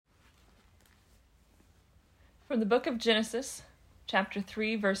From the book of Genesis, chapter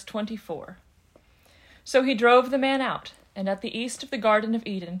 3, verse 24. So he drove the man out, and at the east of the Garden of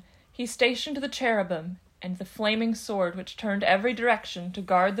Eden he stationed the cherubim and the flaming sword which turned every direction to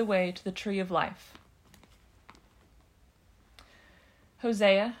guard the way to the tree of life.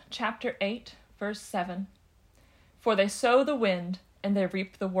 Hosea, chapter 8, verse 7. For they sow the wind, and they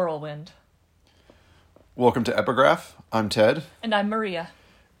reap the whirlwind. Welcome to Epigraph. I'm Ted. And I'm Maria.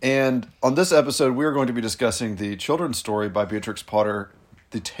 And on this episode, we are going to be discussing the children's story by Beatrix Potter,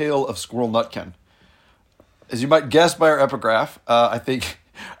 The Tale of Squirrel Nutkin. As you might guess by our epigraph, I think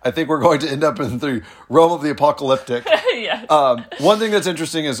we're going to end up in the realm of the apocalyptic. Yes. One thing that's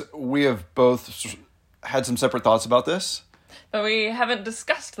interesting is we have both had some separate thoughts about this. But we haven't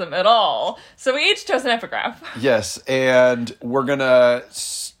discussed them at all. So we each chose an epigraph. Yes, and we're going to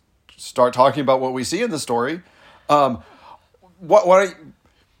start talking about what we see in the story.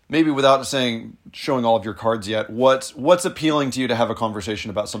 Maybe without showing all of your cards yet, what's appealing to you to have a conversation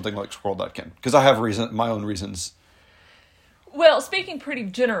about something like Squirrel Nutkin? Because I have my own reasons. Well, speaking pretty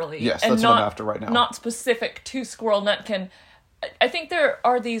generally, yes, and that's what I'm after right now. Not specific to Squirrel Nutkin, I think there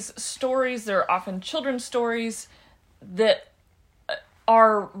are these stories, there are often children's stories that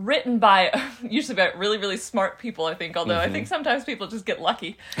are written usually by really, really smart people, I think, although I think sometimes people just get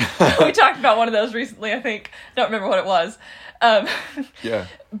lucky. We talked about one of those recently, I think. Don't remember what it was. Yeah.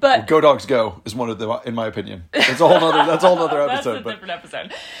 But Go Dogs Go is one of them, in my opinion. That's a whole nother episode. That's a different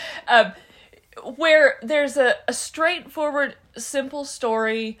episode. Where there's a straightforward, simple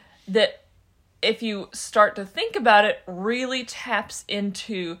story that, if you start to think about it, really taps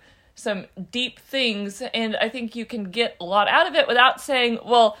into some deep things, and I think you can get a lot out of it without saying,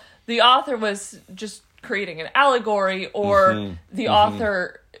 well, the author was just creating an allegory, or the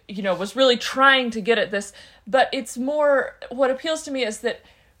author, was really trying to get at this. But it's more, what appeals to me is that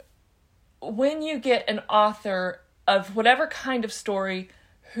when you get an author of whatever kind of story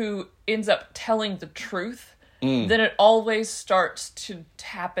who ends up telling the truth, then it always starts to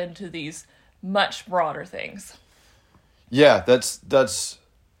tap into these much broader things. Yeah,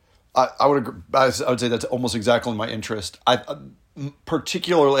 I would agree. I would say that's almost exactly my interest.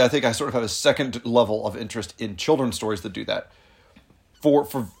 Particularly, I think I sort of have a second level of interest in children's stories that do that. For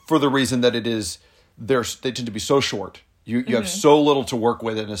the reason that they tend to be so short. You have so little to work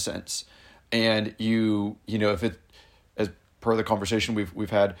with in a sense, and if it, as per the conversation we've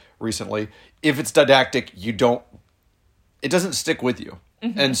had recently, if it's didactic, it doesn't stick with you,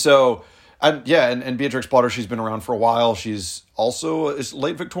 and so. And Beatrix Potter, she's been around for a while. She's also is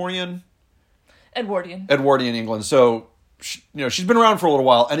late Victorian, Edwardian England. So she's been around for a little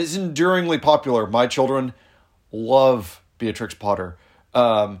while and is enduringly popular. My children love Beatrix Potter.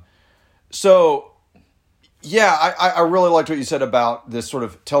 I really liked what you said about this sort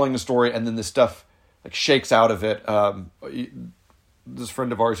of telling the story and then this stuff like shakes out of it. This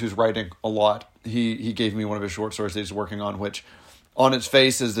friend of ours who's writing a lot, he gave me one of his short stories that he's working on, which on its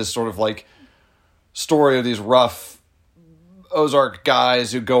face is this sort of like story of these rough Ozark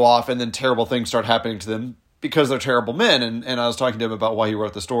guys who go off and then terrible things start happening to them because they're terrible men. And I was talking to him about why he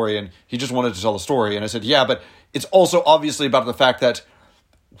wrote the story, and he just wanted to tell the story. And I said, yeah, but it's also obviously about the fact that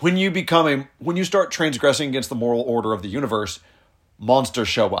when you start transgressing against the moral order of the universe, monsters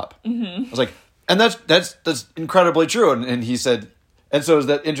show up. I was like, and that's incredibly true. And he said, and so it's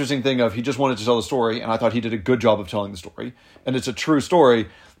that interesting thing of he just wanted to tell the story, and I thought he did a good job of telling the story. And it's a true story,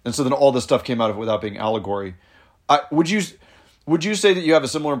 and so then all this stuff came out of it without being allegory. Would you say that you have a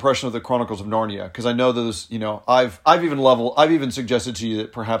similar impression of the Chronicles of Narnia? Because I know those, I've even suggested to you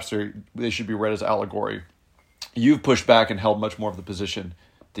that perhaps they should be read as allegory. You've pushed back and held much more of the position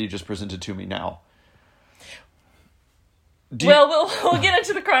that you just presented to me now. We'll get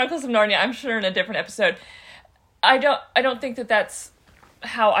into the Chronicles of Narnia, I'm sure, in a different episode. I don't think that that's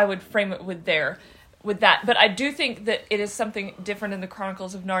how I would frame it with that. But I do think that it is something different in the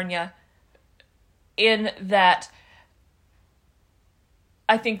Chronicles of Narnia in that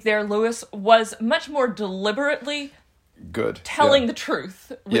I think there Lewis was much more deliberately telling the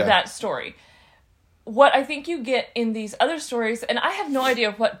truth with that story. What I think you get in these other stories, and I have no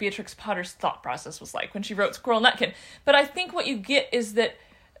idea what Beatrix Potter's thought process was like when she wrote Squirrel Nutkin, but I think what you get is that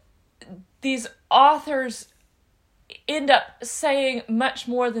these authors end up saying much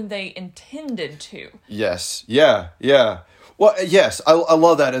more than they intended to. Yes. Yeah. Well, yes, I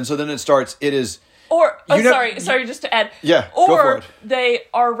love that. And so then it is... Sorry, just to add. Yeah, go for it. They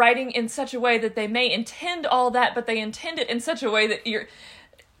are writing in such a way that they may intend all that, but they intend it in such a way that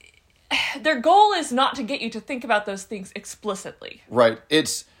their goal is not to get you to think about those things explicitly. Right.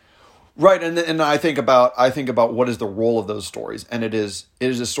 It's... Right, and I think about what is the role of those stories, and it is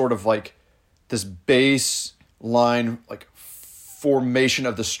a sort of like this base line like formation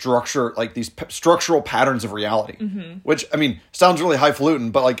of the structure, like these structural patterns of reality, which, I mean, sounds really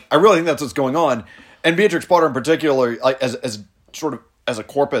highfalutin, but like, I really think that's what's going on. And Beatrix Potter in particular, like as sort of as a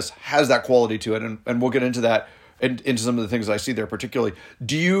corpus, has that quality to it. And we'll get into that and into some of the things I see there particularly.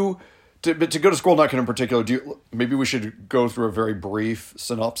 Do you, to go to Squirrel Nutkin in particular, maybe we should go through a very brief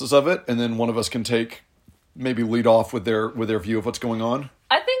synopsis of it, and then one of us can maybe lead off with their view of what's going on?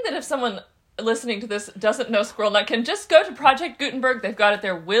 I think that if someone listening to this doesn't know Squirrel Nutkin, just go to Project Gutenberg. They've got it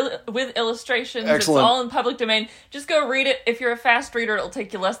there with illustrations. Excellent. It's all in public domain. Just go read it. If you're a fast reader, it'll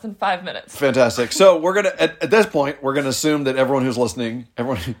take you less than 5 minutes. Fantastic. So we're gonna at this point we're gonna assume that everyone who's listening,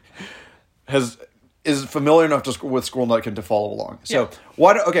 everyone is familiar enough with Squirrel Nutkin to follow along. So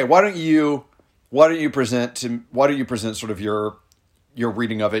why don't you present sort of your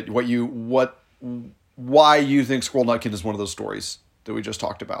reading of it, why you think Squirrel Nutkin is one of those stories that we just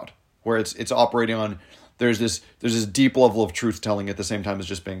talked about, where it's operating on there's this deep level of truth telling at the same time as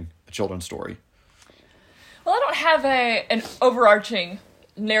just being a children's story. Well, I don't have an overarching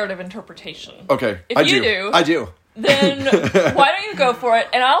narrative interpretation. Okay, I do. Then why don't you go for it,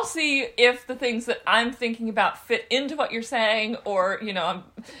 and I'll see if the things that I'm thinking about fit into what you're saying, or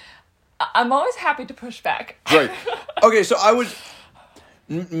I'm always happy to push back. Right. Okay, so I would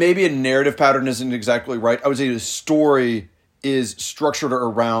maybe a narrative pattern isn't exactly right. I would say the story is structured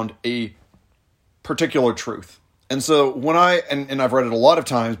around a particular truth. And so when and I've read it a lot of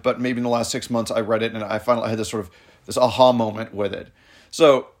times, but maybe in the last 6 months I read it and I finally had this aha moment with it.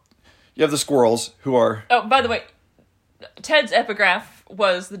 So you have the squirrels who are... Oh, by the way, Ted's epigraph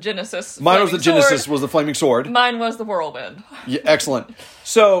was the Genesis. Mine was the Genesis, was the flaming sword. Mine was the whirlwind. Yeah, excellent.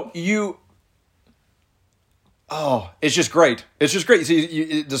 So it's just great. It's just great. See,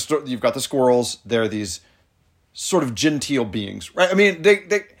 you've got the squirrels. They're these sort of genteel beings, right? I mean,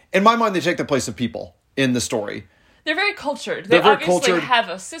 they in my mind, they take the place of people in the story. They're very cultured. They obviously have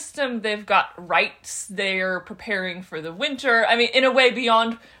a system. They've got rites. They're preparing for the winter. I mean, in a way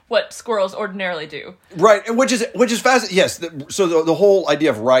beyond what squirrels ordinarily do. Right, and which is fascinating. Yes, so the whole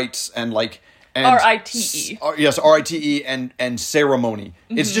idea of rites and like... R-I-T-E. Yes, R-I-T-E and ceremony.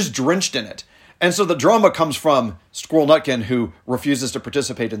 Mm-hmm. It's just drenched in it. And so the drama comes from Squirrel Nutkin, who refuses to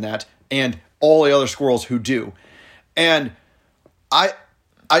participate in that, and all the other squirrels who do. And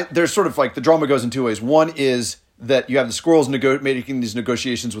there's sort of like the drama goes in two ways. One is that you have the squirrels making these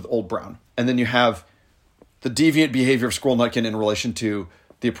negotiations with Old Brown, and then you have the deviant behavior of Squirrel Nutkin in relation to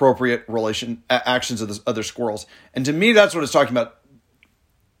the appropriate actions of the other squirrels. And to me, that's what it's talking about.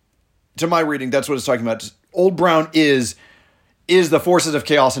 To my reading, that's what it's talking about. Old Brown is the forces of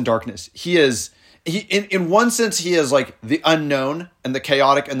chaos and darkness. In one sense, he is like the unknown and the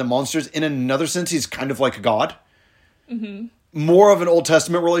chaotic and the monsters. In another sense, he's kind of like God. Mm-hmm. More of an Old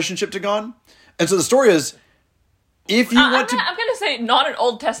Testament relationship to God. And so the story is, if you I'm going to say not an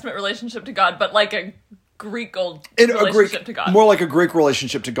Old Testament relationship to God, but like a Greek relationship to God. More like a Greek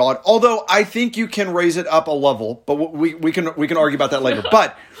relationship to God. Although I think you can raise it up a level, but we can argue about that later.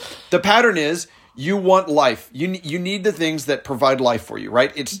 But the pattern is, you want life. You need the things that provide life for you,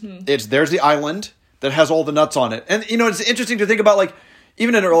 right? There's the island that has all the nuts on it. And it's interesting to think about, like,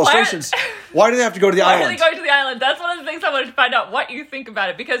 even in illustrations, why do they have to go to the island? Why are they going to the island? That's one of the things I wanted to find out what you think about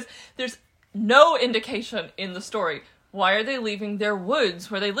it, because there's no indication in the story. Why are they leaving their woods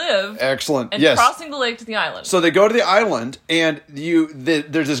where they live? Excellent. And yes. Crossing the lake to the island? So they go to the island, and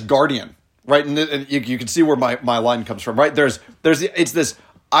there's this guardian, right? And you can see where my line comes from, right? It's this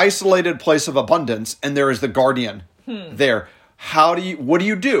isolated place of abundance, and there is the guardian there. What do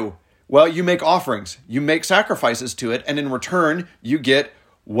you do? Well, you make offerings. You make sacrifices to it, and in return, you get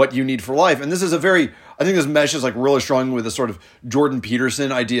what you need for life. And this is I think this meshes like really strongly with the sort of Jordan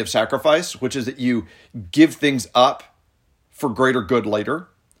Peterson idea of sacrifice, which is that you give things up for greater good later.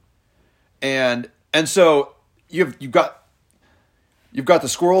 And so you've got the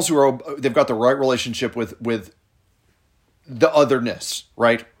squirrels they've got the right relationship with the otherness,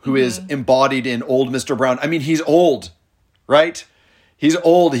 right? Who is embodied in old Mr. Brown. I mean, he's old, right? He's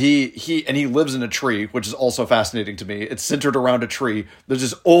old. He lives in a tree, which is also fascinating to me. It's centered around a tree. There's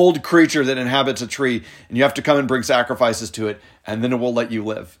this old creature that inhabits a tree, and you have to come and bring sacrifices to it, and then it will let you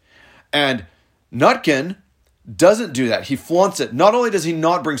live. And Nutkin doesn't do that. He flaunts it. Not only does he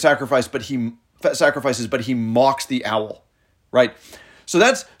not bring sacrifices, but he mocks the owl, right? So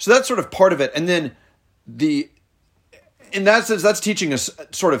that's sort of part of it. And then in that sense, that's teaching us,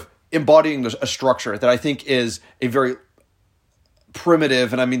 sort of embodying a structure that I think is a very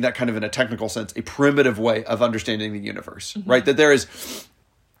primitive, and I mean that kind of in a technical sense, a primitive way of understanding the universe, right? That there is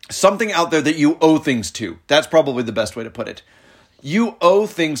something out there that you owe things to. That's probably the best way to put it. You owe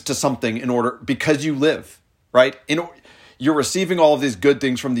things to something because you live. right? You're receiving all of these good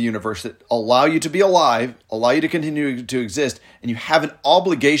things from the universe that allow you to be alive, allow you to continue to exist, and you have an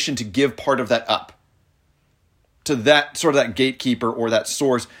obligation to give part of that up to that sort of that gatekeeper or that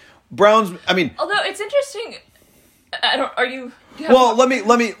source. Although it's interesting, well, let me,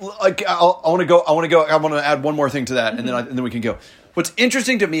 like, I want to add one more thing to that, and then we can go. What's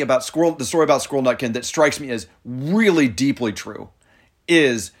interesting to me about the story about Squirrel Nutkin that strikes me as really deeply true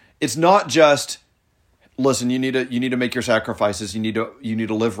is it's not just, listen, you need to make your sacrifices, you need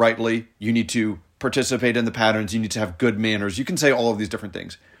to live rightly, you need to participate in the patterns, you need to have good manners. You can say all of these different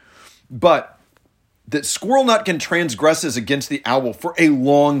things. But that Squirrel Nutkin transgresses against the owl for a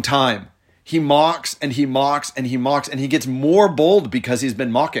long time. He mocks and he mocks and he mocks, and he gets more bold because he's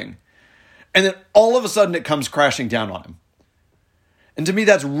been mocking. And then all of a sudden it comes crashing down on him. And to me,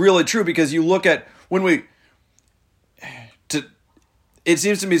 that's really true, because you look at it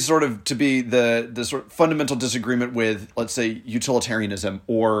seems to me sort of to be the sort of fundamental disagreement with, let's say, utilitarianism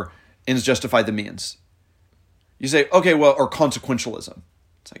or ends justify the means. You say, okay, well, or consequentialism.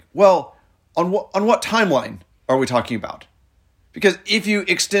 It's like, well, on what timeline are we talking about? Because if you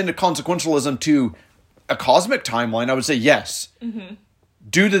extend a consequentialism to a cosmic timeline, I would say yes. Mm-hmm.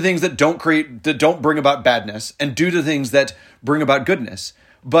 Do the things that don't bring about badness, and do the things that bring about goodness.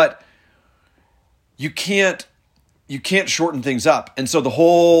 But you can't shorten things up. And so the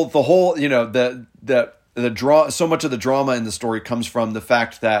whole so much of the drama in the story comes from the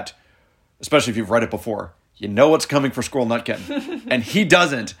fact that, especially if you've read it before, you know what's coming for Squirrel Nutkin, and he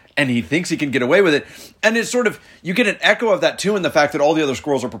doesn't, and he thinks he can get away with it. And it's sort of, you get an echo of that too in the fact that all the other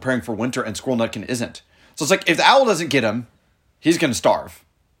squirrels are preparing for winter and Squirrel Nutkin isn't. So it's like, if the owl doesn't get him, he's going to starve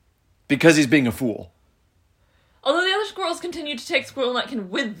because he's being a fool. Although the other squirrels continue to take Squirrel Nutkin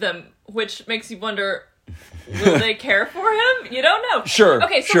with them, which makes you wonder, will they care for him? You don't know. Sure.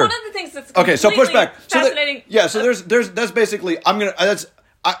 Okay, so sure. One of the things that's completely fascinating. There's basically,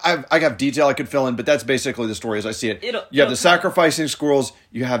 I have detail I could fill in, but that's basically the story as I see it. You have the sacrificing squirrels,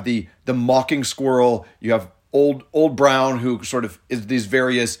 you have the mocking squirrel, you have old Brown, who sort of is these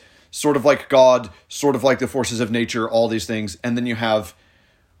various, sort of like God, sort of like the forces of nature, all these things, and then you have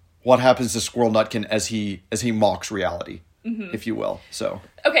what happens to Squirrel Nutkin as he mocks reality, if you will. So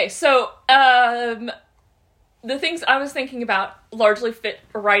okay, so the things I was thinking about largely fit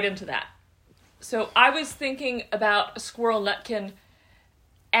right into that. So I was thinking about Squirrel Nutkin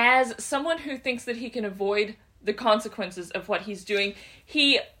as someone who thinks that he can avoid the consequences of what he's doing.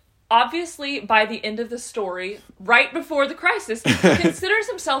 He obviously, by the end of the story, right before the crisis, considers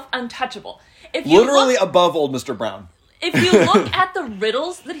himself untouchable. Literally above old Mr. Brown. If you look at the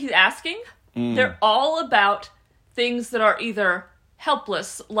riddles that he's asking, they're all about things that are either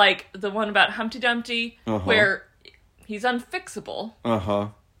helpless, like the one about Humpty Dumpty, where he's unfixable,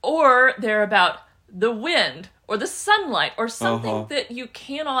 or they're about the wind, or the sunlight, or something that you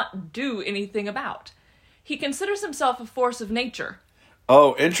cannot do anything about. He considers himself a force of nature.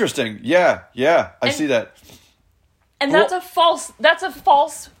 Oh, interesting. Yeah, I see that. And that's a false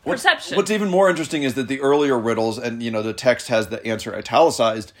perception. What's even more interesting is that the earlier riddles, and the text has the answer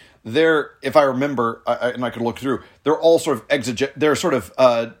italicized, if I remember, and I could look through, they're all sort of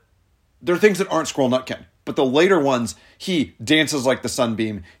they're things that aren't Squirrel Nutkin. But the later ones, he dances like the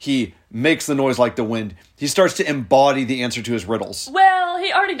sunbeam. He makes the noise like the wind. He starts to embody the answer to his riddles. Well,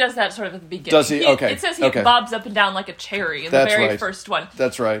 he already does that sort of at the beginning. Does he? Okay. It says he bobs up and down like a cherry in That's the very right. first one.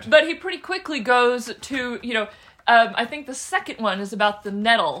 That's right. But he pretty quickly goes to, I think the second one is about the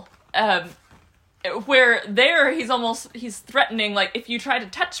nettle, where there he's threatening, like, if you try to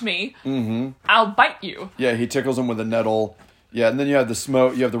touch me, I'll bite you. Yeah, he tickles him with a nettle. Yeah, and then you have the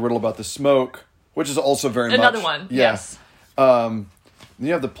smoke. You have the riddle about the smoke, which is also another one. Yeah. Yes. Then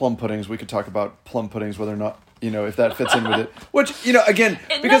you have the plum puddings. We could talk about plum puddings, whether or not, if that fits in with it. Which, again,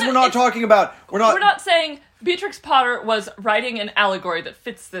 because we're not saying Beatrix Potter was writing an allegory that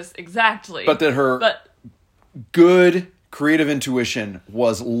fits this exactly. But that her good creative intuition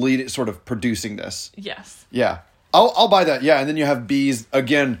was sort of producing this. Yes. Yeah. I'll buy that. Yeah. And then you have bees,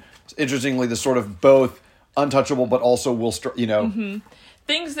 again, interestingly, the sort of both untouchable, but also will,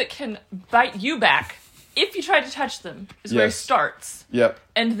 Things that can bite you back if you try to touch them is where he starts. Yep.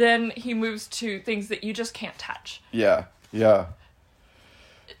 And then he moves to things that you just can't touch. Yeah.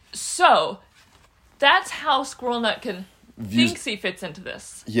 So, that's how Squirrel Nutkin thinks he fits into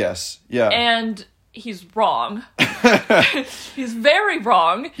this. Yes. Yeah. And he's wrong. He's very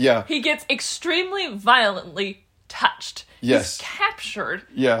wrong. Yeah. He gets extremely violently touched. Yes. He's captured.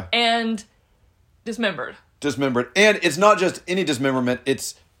 Yeah. And dismembered. And it's not just any dismemberment,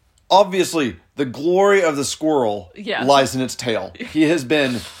 it's obviously the glory of the squirrel lies in its tail. He's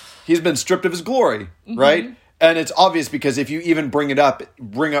been stripped of his glory, right? And it's obvious because if you even bring up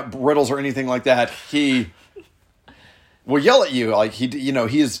riddles or anything like that, he will yell at you. Like he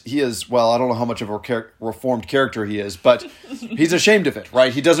is. Well, I don't know how much of a reformed character he is, but he's ashamed of it,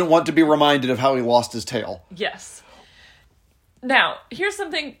 right? He doesn't want to be reminded of how he lost his tail. Yes. Now, here's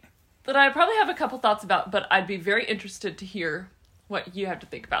something that I probably have a couple thoughts about, but I'd be very interested to hear what you have to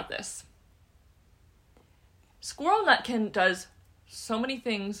think about this. Squirrel Nutkin does so many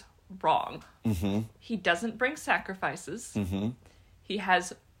things wrong. Mm-hmm. He doesn't bring sacrifices. Mm-hmm. He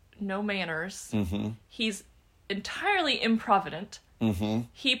has no manners. Mm-hmm. He's entirely improvident. Mm-hmm.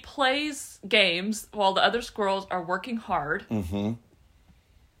 He plays games while the other squirrels are working hard. Mm-hmm.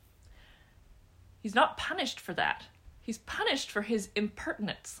 He's not punished for that. He's punished for his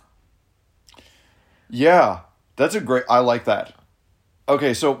impertinence. Yeah, that's I like that.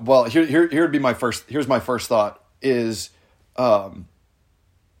 Okay, so, well, here'd be here's my first thought is, well,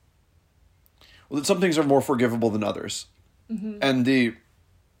 that some things are more forgivable than others. Mm-hmm. And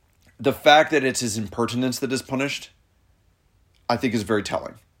the fact that it's his impertinence that is punished, I think is very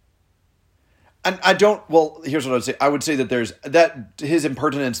telling. And here's what I would say. I would say that his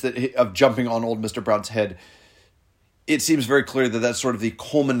impertinence of jumping on old Mr. Brown's head, it seems very clear that that's sort of the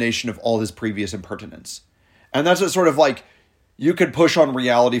culmination of all his previous impertinence. And that's sort of like, you could push on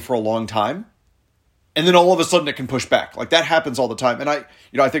reality for a long time, and then all of a sudden it can push back. Like, that happens all the time. And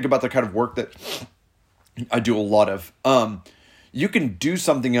I think about the kind of work that I do a lot of. You can do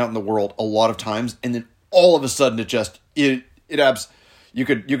something out in the world a lot of times, and then all of a sudden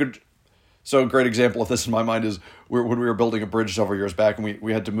so a great example of this in my mind is when we were building a bridge several years back, and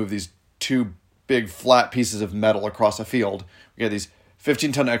we had to move these two big flat pieces of metal across a field. We had these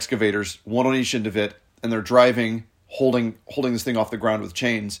 15-ton excavators, one on each end of it, and they're driving, holding this thing off the ground with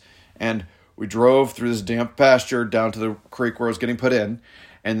chains. And we drove through this damp pasture down to the creek where it was getting put in,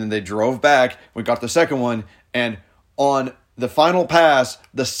 and then they drove back. We got the second one, and on the final pass,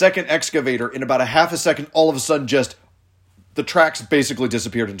 the second excavator, in about a half a second, all of a sudden the tracks basically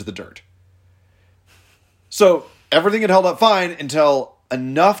disappeared into the dirt. So everything had held up fine until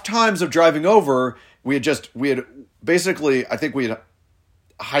enough times of driving over, we had hydrated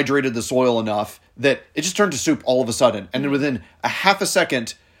the soil enough that it just turned to soup all of a sudden. And then within a half a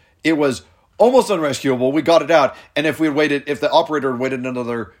second, it was almost unrescuable. We got it out. And if the operator had waited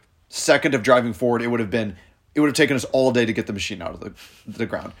another second of driving forward, it would have taken us all day to get the machine out of the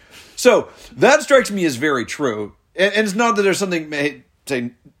ground. So that strikes me as very true. And it's not that there's something,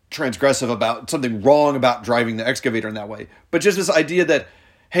 say, transgressive about something wrong about driving the excavator in that way, but just this idea that,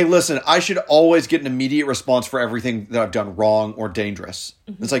 hey, listen, I should always get an immediate response for everything that I've done wrong or dangerous.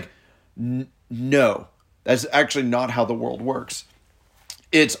 Mm-hmm. It's like, no, that's actually not how the world works.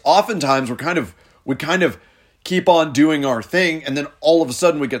 It's oftentimes we kind of keep on doing our thing, and then all of a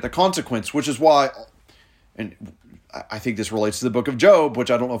sudden we get the consequence, which is why, and I think this relates to the book of Job, which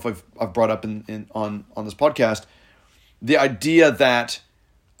I don't know if I've brought up on this podcast, the idea that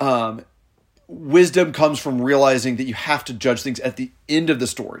wisdom comes from realizing that you have to judge things at the end of the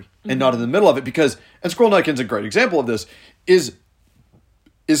story and not in the middle of it. Because, and Squirrel Nutkin's a great example of this, is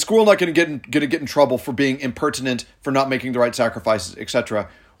Squirrel Nutkin going to get in trouble for being impertinent, for not making the right sacrifices, etc.?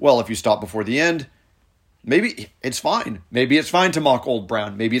 Well, if you stop before the end, maybe it's fine. Maybe it's fine to mock Old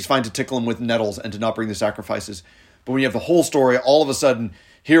Brown. Maybe it's fine to tickle him with nettles and to not bring the sacrifices. But when you have the whole story, all of a sudden,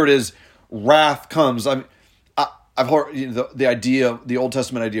 here it is, wrath comes. I've heard the idea, the Old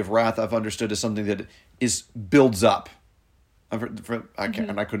Testament idea of wrath, I've understood as something that builds up. I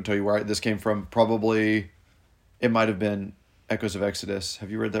couldn't tell you where this came from. Probably, it might have been Echoes of Exodus.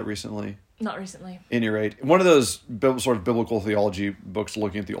 Have you read that recently? Not recently. At any rate, one of those sort of biblical theology books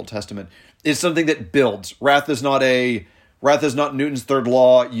looking at the Old Testament is something that builds. Wrath is not Newton's third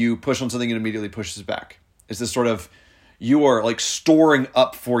law. You push on something and immediately pushes back. It's this sort of, you are like storing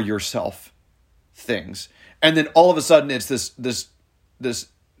up for yourself things. And then all of a sudden it's this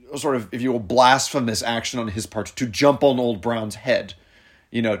sort of, if you will, blasphemous action on his part to jump on Old Brown's head,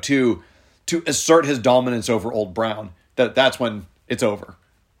 to assert his dominance over Old Brown. That's when it's over.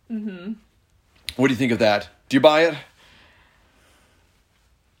 Mm-hmm. What do you think of that? Do you buy it?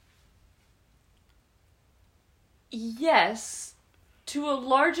 Yes, to a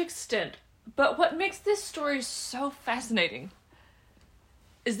large extent. But what makes this story so fascinating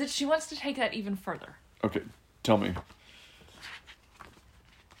is that she wants to take that even further. Okay, tell me.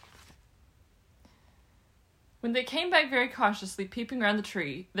 When they came back very cautiously, peeping around the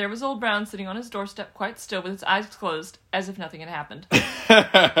tree, there was Old Brown sitting on his doorstep quite still with his eyes closed, as if nothing had happened.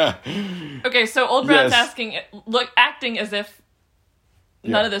 Okay, so Old Brown's acting as if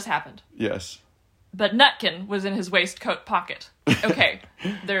none of this happened. Yes. But Nutkin was in his waistcoat pocket. Okay,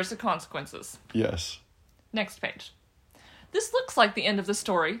 there's the consequences. Yes. Next page. This looks like the end of the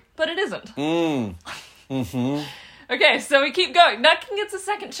story, but it isn't. Okay, so we keep going. Nutkin gets a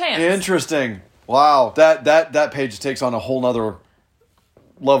second chance. Interesting. Wow. That page takes on a whole nother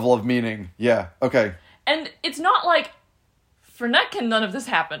level of meaning. Yeah. Okay. And it's not like, for Nutkin, none of this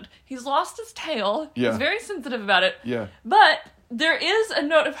happened. He's lost his tail. Yeah. He's very sensitive about it. Yeah. But there is a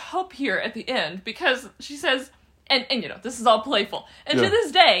note of hope here at the end, because she says, and you know, this is all playful. And to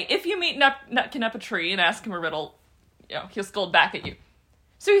this day, if you meet Nutkin up a tree and ask him a riddle, you know, he'll scold back at you.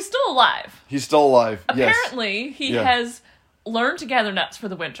 So he's still alive. He's still alive. Apparently, he has learned to gather nuts for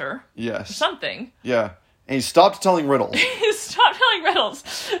the winter. Yes. Or something. Yeah. And he stopped telling riddles. He stopped telling riddles.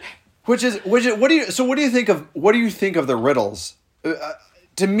 What do you think of the riddles?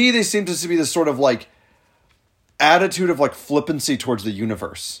 To me, they seem to be this sort of like attitude of like flippancy towards the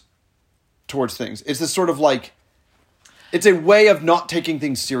universe, towards things. It's this sort of like, it's a way of not taking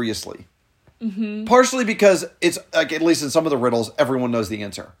things seriously. Mm-hmm. Partially because it's like, at least in some of the riddles, everyone knows the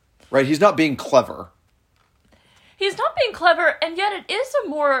answer, right? He's not being clever. He's not being clever, and yet it is a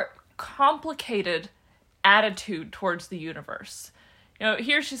more complicated attitude towards the universe. You know,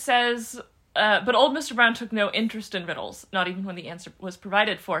 here she says, but old Mr. Brown took no interest in riddles, not even when the answer was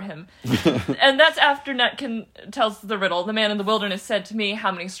provided for him. And that's after Nutkin tells the riddle. The man in the wilderness said to me,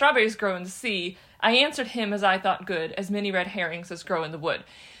 how many strawberries grow in the sea? I answered him as I thought good, as many red herrings as grow in the wood.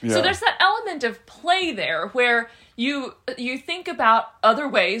 Yeah. So there's that element of play there where you think about other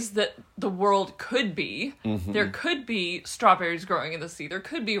ways that the world could be. Mm-hmm. There could be strawberries growing in the sea. There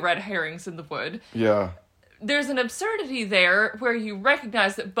could be red herrings in the wood. Yeah. There's an absurdity there where you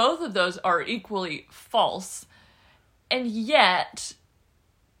recognize that both of those are equally false, and yet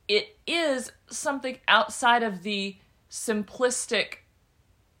it is something outside of the simplistic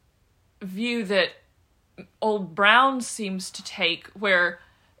view that Old Brown seems to take, where,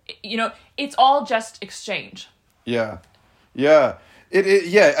 you know, it's all just exchange. Yeah. Yeah.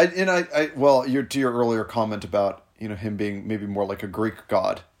 Well, to your earlier comment about, you know, him being maybe more like a Greek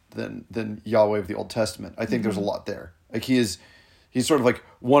god than Yahweh of the Old Testament. I think there's a lot there. Like he's sort of like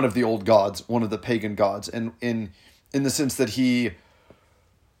one of the old gods, one of the pagan gods, and in the sense that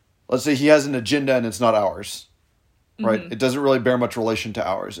let's say he has an agenda and it's not ours, right? Mm-hmm. It doesn't really bear much relation to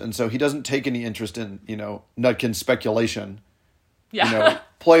ours, and so he doesn't take any interest in, you know, Nutkin's speculation, you know,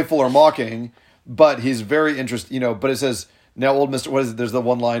 playful or mocking, but he's very interested, you know. But it says now old Mr. What is it? There's the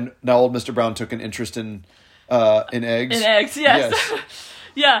one line. Now old Mr. Brown took an interest in eggs. In eggs, yes.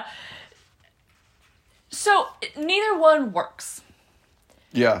 Yeah. So, neither one works.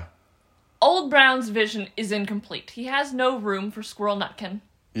 Yeah. Old Brown's vision is incomplete. He has no room for Squirrel Nutkin.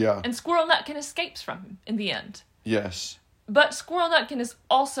 Yeah. And Squirrel Nutkin escapes from him in the end. Yes. But Squirrel Nutkin is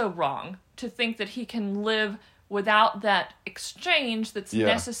also wrong to think that he can live without that exchange that's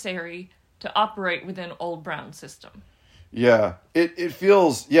necessary to operate within Old Brown's system. Yeah. It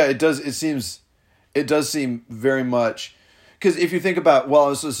feels, it does seem very much... Because if you think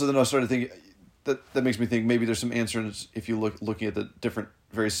about, so then I started thinking, that makes me think maybe there's some answers if you looking at the different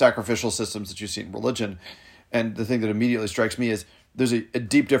various sacrificial systems that you see in religion. And the thing that immediately strikes me is there's a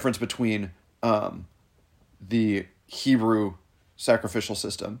deep difference between the Hebrew sacrificial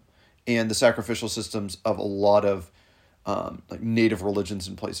system and the sacrificial systems of a lot of like native religions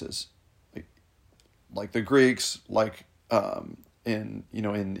and places, like the Greeks, like in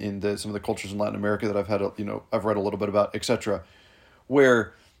some of the cultures in Latin America that I've read a little bit about, etc.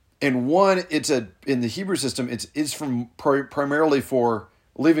 Where in one, in the Hebrew system, it's from primarily for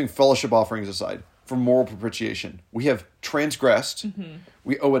leaving fellowship offerings aside, for moral propitiation. We have transgressed. Mm-hmm.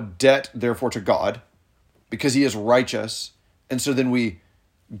 We owe a debt, therefore, to God because he is righteous. And so then we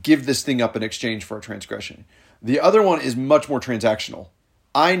give this thing up in exchange for a transgression. The other one is much more transactional.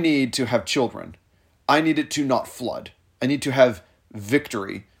 I need to have children. I need it to not flood. I need to have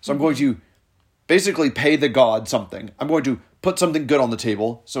victory. So I'm going to basically pay the god something. I'm going to put something good on the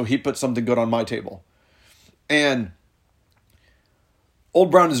table, so he puts something good on my table. And Old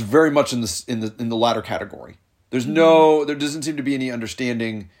Brown is very much in the latter category. There doesn't seem to be any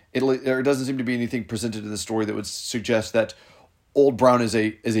understanding. There doesn't seem to be anything presented in the story that would suggest that Old Brown is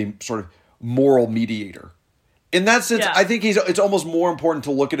a sort of moral mediator. In that sense, I think it's almost more important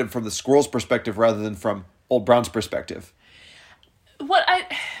to look at it from the squirrel's perspective rather than from Old Brown's perspective.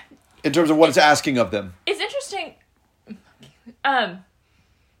 In terms of what it's asking of them. It's interesting.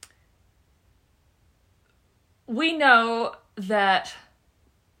 We know that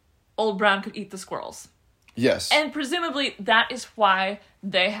Old Brown could eat the squirrels. Yes. And presumably that is why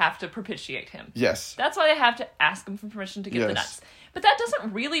they have to propitiate him. Yes. That's why they have to ask him for permission to get the nuts. But that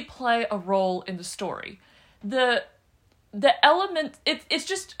doesn't really play a role in the story. The the element, it's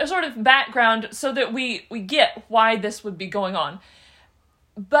just a sort of background so that we get why this would be going on.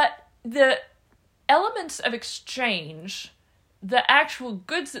 But the elements of exchange, the actual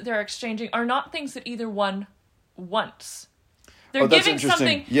goods that they're exchanging, are not things that either one wants. They're giving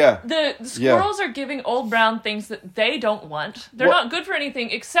something. Yeah. The squirrels are giving Old Brown things that they don't want. They're not good for anything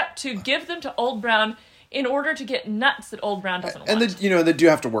except to give them to Old Brown in order to get nuts that Old Brown doesn't want. And they do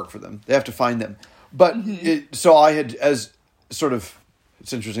have to work for them. They have to find them. But so I had, as sort of,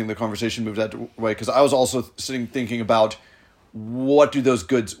 it's interesting the conversation moved that way, because I was also sitting thinking about what are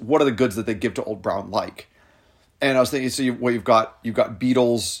the goods that they give to Old Brown like? And I was thinking, so you've got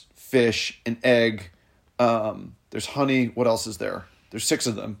beetles, fish, an egg, there's honey, what else is there? There's 6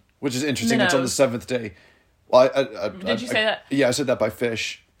 of them, which is interesting. Minnows. It's on the 7th day. Well, Did you say that? Yeah, I said that by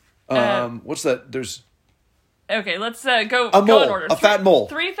fish. What's that? There's... Okay, let's go a mole, in order. Fat mole.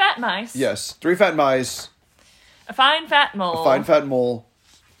 3 fat mice. Yes, 3 fat mice. A fine fat mole. A fine fat mole.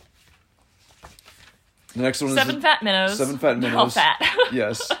 The next one is 7 fat minnows. 7 fat minnows. All fat.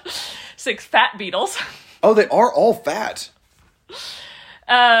 Yes. 6 fat beetles. Oh, they are all fat.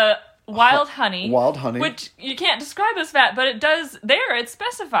 Wild honey. Wild honey. Which you can't describe as fat, but it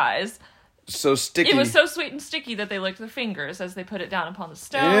specifies. So sticky. It was so sweet and sticky that they licked their fingers as they put it down upon the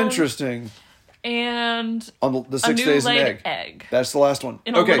stone. Interesting. And on the 6 days an egg. That's the last one.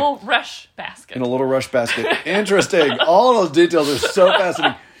 In a little rush basket. Interesting. All those details are so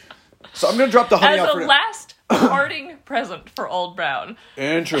fascinating. So I'm going to drop the honey out for as a last parting present for Old Brown.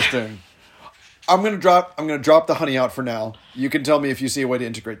 Interesting. I'm going to drop the honey out for now. You can tell me if you see a way to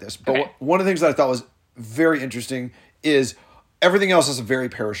integrate this. But okay. One of the things that I thought was very interesting is everything else is very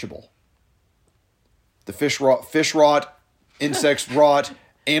perishable. The fish rot, insects rot,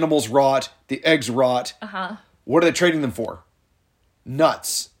 animals rot, the eggs rot. Uh-huh. What are they trading them for?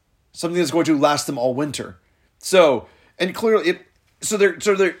 Nuts. Something that's going to last them all winter. So, and clearly,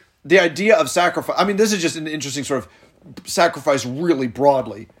 the idea of sacrifice, I mean, this is just an interesting sort of sacrifice really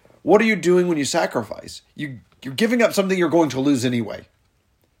broadly. What are you doing when you sacrifice? You're giving up something you're going to lose anyway.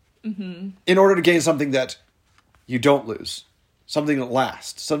 Mm-hmm. In order to gain something that you don't lose. Something that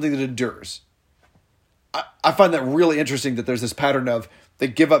lasts. Something that endures. I find that really interesting that there's this pattern of they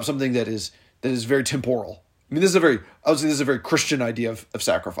give up something that is very temporal. I mean, this is a very Christian idea of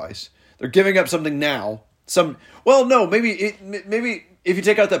sacrifice. They're giving up something now. Maybe if you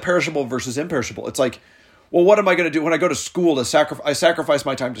take out that perishable versus imperishable, it's like, well, what am I going to do when I go to school I sacrifice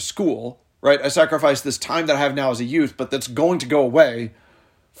my time to school, right? I sacrifice this time that I have now as a youth, but that's going to go away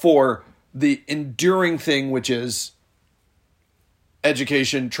for the enduring thing, which is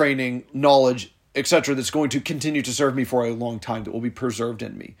education, training, knowledge, etc., that's going to continue to serve me for a long time, that will be preserved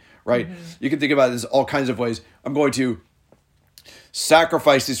in me, right? Mm-hmm. You can think about this all kinds of ways. I'm going to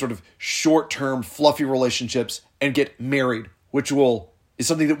sacrifice these sort of short-term, fluffy relationships and get married, which is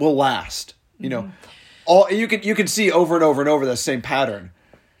something that will last. You know, you can see over and over and over that same pattern.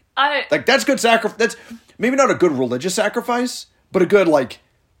 That's good sacrifice. That's maybe not a good religious sacrifice, but a good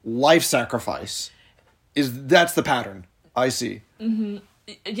life sacrifice. That's the pattern I see. Mm-hmm.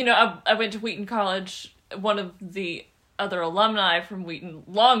 You know, I went to Wheaton College. One of the other alumni from Wheaton,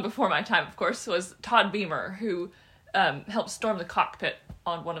 long before my time, of course, was Todd Beamer, who helped storm the cockpit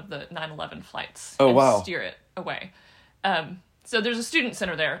on one of the 9/11 flights. Oh, wow. Steer it away. So there's a student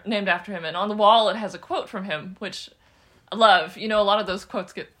center there named after him, and on the wall it has a quote from him, which I love. You know, a lot of those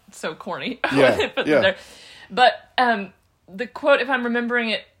quotes get so corny when they put them there. But the quote, if I'm remembering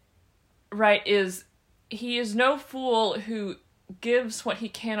it right, is, "He is no fool who gives what he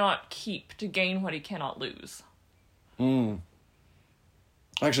cannot keep to gain what he cannot lose." I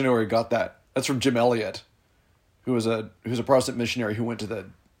actually know where he got that. That's from Jim Elliot, who was a Protestant missionary who went to the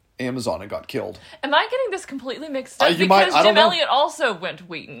Amazon and got killed. Am I getting this completely mixed up? Because Jim Elliot also went to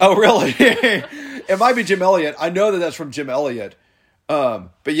Wheaton. Oh, really? It might be Jim Elliot. I know that's from Jim Elliot.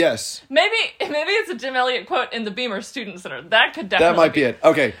 But yes. Maybe it's a Jim Elliot quote in the Beamer Student Center. That could That definitely might be it.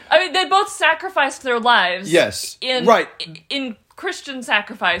 Okay. I mean, they both sacrificed their lives. Yes. In Christian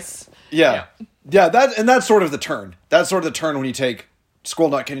sacrifice. Yeah. Yeah, that's sort of the turn. That's sort of the turn when you take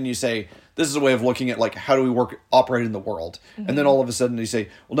Squirrel Nutkin and you say, this is a way of looking at how do we operate in the world? Mm-hmm. And then all of a sudden you say,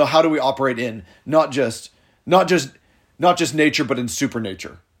 well, no, how do we operate in not just nature, but in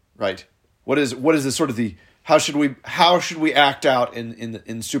supernature, right? What is this sort of the how should we act out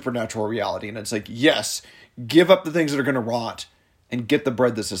in supernatural reality? And it's like, yes, give up the things that are going to rot and get the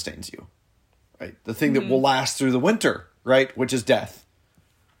bread that sustains you, right? The thing that will last through the winter, right? Which is death,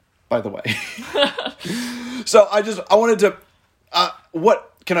 by the way. So I wanted to, what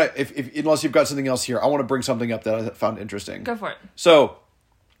can I, if unless you've got something else here, I want to bring something up that I found interesting. Go for it. So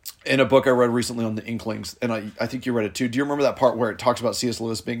in a book I read recently on the Inklings, and I think you read it too. Do you remember that part where it talks about C.S.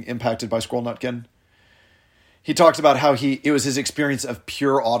 Lewis being impacted by Squirrel Nutkin? He talks about how it was his experience of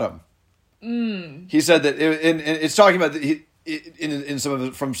pure autumn. He said that, and it's talking about in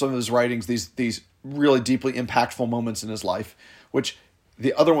from some of his writings, these really deeply impactful moments in his life, which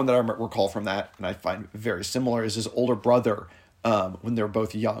the other one that I recall from that, and I find very similar, is his older brother, when they were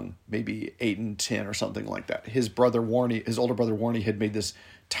both young, maybe 8 and 10 or something like that. His older brother Warnie had made this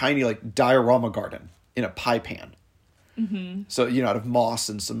tiny like diorama garden in a pie pan. Mm-hmm. So, out of moss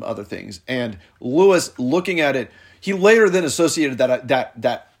and some other things. And Lewis, looking at it, he later then associated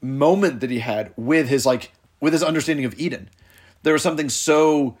that moment that he had with his understanding of Eden. There was something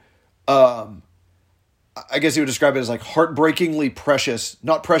so, I guess he would describe it as like heartbreakingly precious,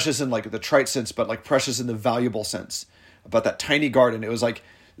 not precious in like the trite sense, but like precious in the valuable sense about that tiny garden. It was like,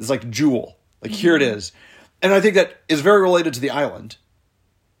 it's like jewel, like here it is. And I think that is very related to the island.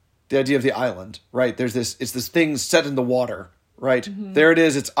 The idea of the island, right? It's this thing set in the water, right? Mm-hmm. There it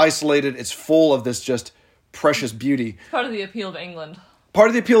is. It's isolated. It's full of this just precious beauty. Part of the appeal of England. Part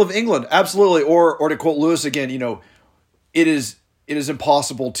of the appeal of England, absolutely. Or to quote Lewis again, it is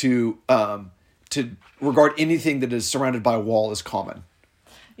impossible to regard anything that is surrounded by a wall as common.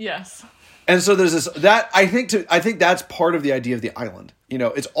 Yes. And so there's this that I think that's part of the idea of the island.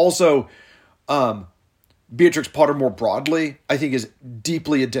 It's also Beatrix Potter more broadly, I think, is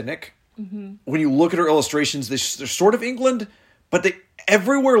deeply Edenic. Mm-hmm. When you look at her illustrations, they're sort of England, but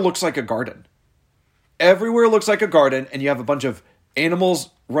everywhere looks like a garden. Everywhere looks like a garden, and you have a bunch of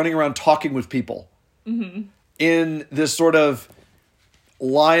animals running around talking with people. Mm-hmm. In this sort of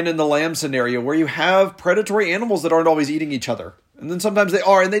lion and the lamb scenario where you have predatory animals that aren't always eating each other. And then sometimes they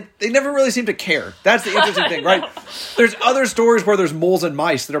are, and they never really seem to care. That's the interesting thing, right? There's other stories where there's moles and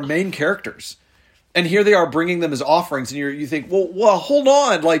mice that are main characters. And here they are bringing them as offerings, and you think, well, hold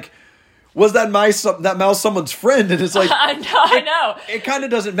on, like, was that mouse someone's friend? And it's like, I know. It kind of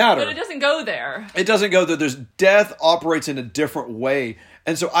doesn't matter. But it doesn't go there. It doesn't go there. There's death operates in a different way,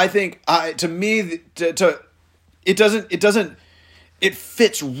 and so I think, to me, it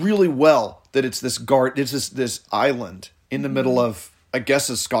fits really well that it's this it's this island in the middle of, I guess,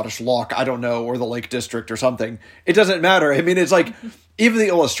 a Scottish loch, I don't know, or the Lake District or something. It doesn't matter. I mean, it's like, even the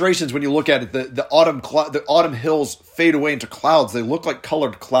illustrations, when you look at it, the autumn hills fade away into clouds. They look like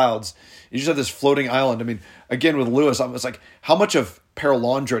colored clouds. You just have this floating island. I mean, again, with Lewis, I was like, how much of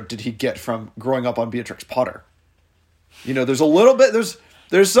Perelandra did he get from growing up on Beatrix Potter? There's a little bit,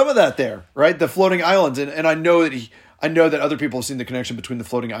 there's some of that there, right? The floating islands. And I know that other people have seen the connection between the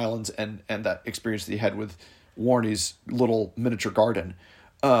floating islands and that experience that he had with Warnie's little miniature garden.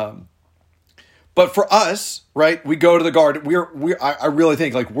 But for us, right, we go to the garden. I really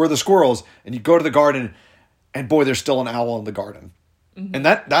think, like, we're the squirrels, and you go to the garden, and boy, there's still an owl in the garden. Mm-hmm. And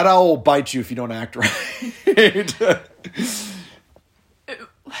that owl will bite you if you don't act right.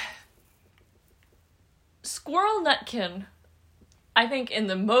 Squirrel Nutkin, I think, in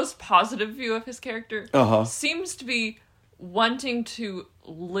the most positive view of his character, seems to be wanting to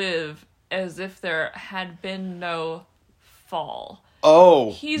live as if there had been no fall.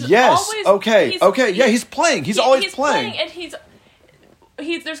 Oh, he's yes. Always, okay. Yeah, he's playing. He's always playing. And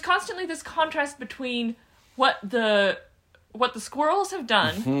there's constantly this contrast between what the squirrels have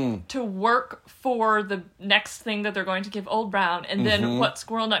done to work for the next thing that they're going to give Old Brown, and then what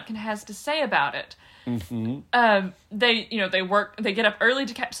Squirrel Nutkin has to say about it. Mm-hmm. They get up early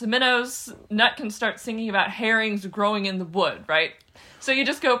to catch the minnows. Nutkin starts singing about herrings growing in the wood, right? So you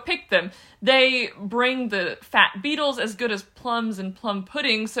just go pick them. They bring the fat beetles as good as plums and plum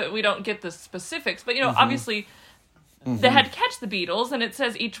pudding, so we don't get the specifics. But, obviously, they had to catch the beetles, and it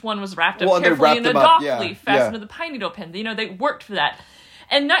says each one was wrapped up carefully in a dock leaf fastened to the pine needle pin. They worked for that.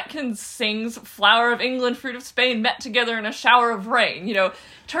 And Nutkin sings Flower of England, Fruit of Spain, met together in a shower of rain,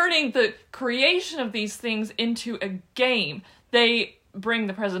 turning the creation of these things into a game. They bring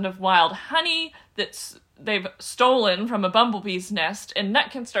the present of wild honey they've stolen from a bumblebee's nest, and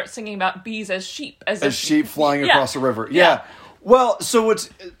Nutkin starts singing about bees as sheep. As sheep flying across the river. Yeah. Well, so it's...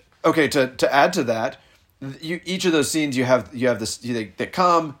 Okay, to add to that, each of those scenes you have this... They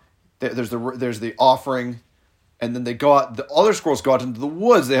come, there's the offering, and then they go out... The other squirrels go out into the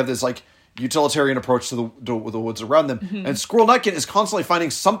woods. They have this, like, utilitarian approach to the woods around them. Mm-hmm. And Squirrel Nutkin is constantly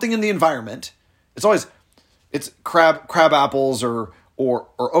finding something in the environment. It's crab apples or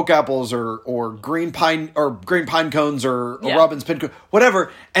oak apples or green pine cones or robin's pin cone,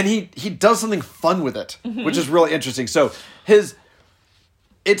 whatever, and he does something fun with it, which is really interesting. So maybe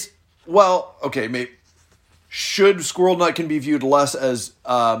should Squirrel Nutkin be viewed less as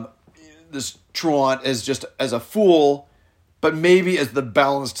this truant as just as a fool but maybe as the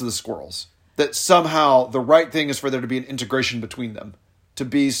balance to the squirrels. That somehow the right thing is for there to be an integration between them. To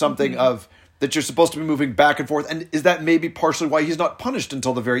be something of, that you're supposed to be moving back and forth. And is that maybe partially why he's not punished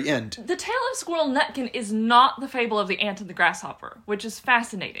until the very end? The Tale of Squirrel Nutkin is not the fable of the ant and the grasshopper, which is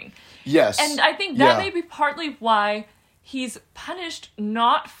fascinating. Yes. And I think that may be partly why he's punished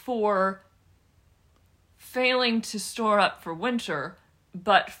not for failing to store up for winter,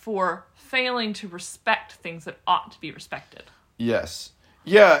 but for failing to respect things that ought to be respected. Yes.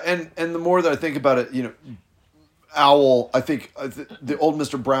 Yeah, and the more that I think about it, Owl, I think the old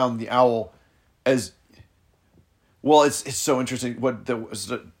Mr. Brown, the owl, as well, it's so interesting.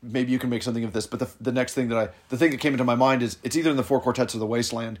 Maybe you can make something of this, but the next thing the thing that came into my mind is it's either in the Four Quartets or the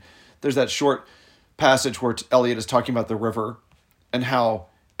Wasteland. There's that short passage where Eliot is talking about the river and how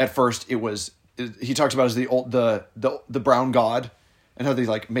at first he talks about it as the brown god and how they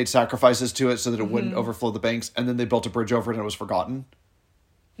made sacrifices to it so that it wouldn't overflow the banks, and then they built a bridge over it and it was forgotten.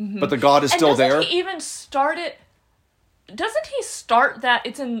 But the god is still there. He even start it? Doesn't he start that?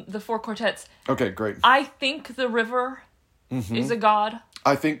 It's in the Four Quartets. Okay, great. I think the river is a god.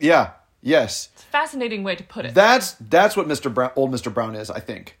 I think, yes. It's a fascinating way to put it. That's what old Mr. Brown is, I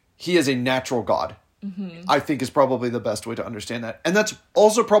think. He is a natural god. I think is probably the best way to understand that. And that's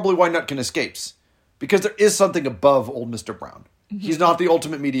also probably why Nutkin escapes. Because there is something above old Mr. Brown. He's not the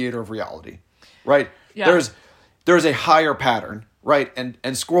ultimate mediator of reality. Right? Yeah. There's a higher pattern. Right? And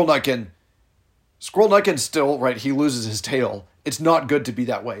Squirrel Nutkin still, right, he loses his tail. It's not good to be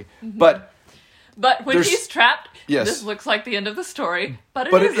that way. But when he's trapped, yes. This looks like the end of the story.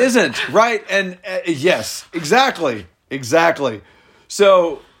 But it isn't. Right? And yes, exactly.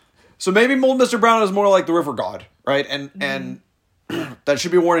 So maybe old Mr. Brown is more like the river god, right? And that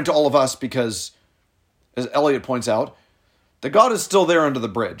should be a warning to all of us because, as Eliot points out, the god is still there under the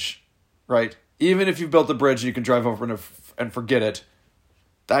bridge, right? Even if you've built the bridge and you can drive over and forget it,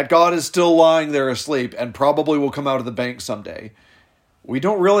 that god is still lying there asleep and probably will come out of the bank someday. We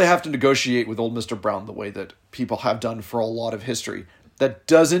don't really have to negotiate with old Mr. Brown the way that people have done for a lot of history. That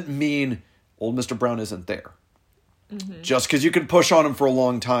doesn't mean old Mr. Brown isn't there. Just because you can push on him for a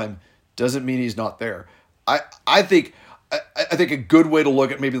long time doesn't mean he's not there. I think a good way to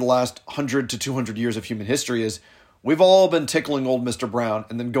look at maybe the last 100 to 200 years of human history is we've all been tickling old Mr. Brown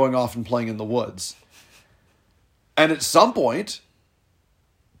and then going off and playing in the woods. And at some point,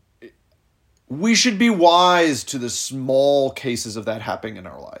 we should be wise to the small cases of that happening in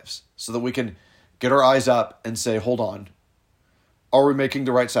our lives so that we can get our eyes up and say, hold on, are we making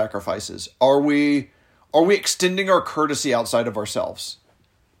the right sacrifices? Are we extending our courtesy outside of ourselves?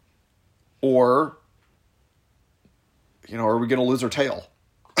 Or, are we going to lose our tail?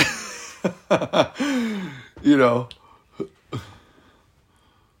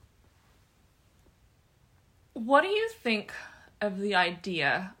 What do you think of the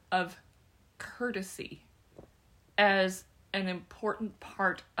idea of courtesy as an important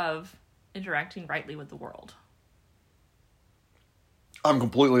part of interacting rightly with the world? I'm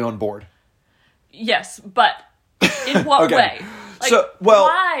completely on board. Yes, but in what way?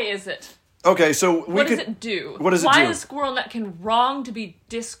 Why is it? Okay, so what does it do? What does it do? Why is Squirrel Nutkin wrong to be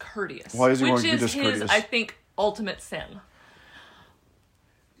discourteous? Why is he wrong to be discourteous? Which is his, I think, ultimate sin.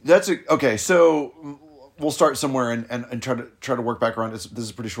 Okay, so we'll start somewhere and try to work back around. This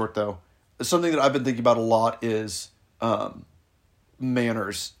is pretty short though. Something that I've been thinking about a lot is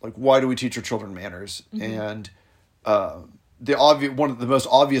manners. Like, why do we teach our children manners? And one of the most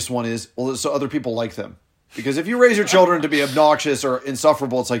obvious one is, so other people like them. Because if you raise your children to be obnoxious or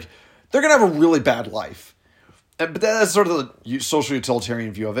insufferable, it's like they're gonna have a really bad life. But that's sort of the social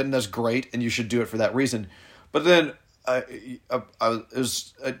utilitarian view of it, and that's great, and you should do it for that reason. But then it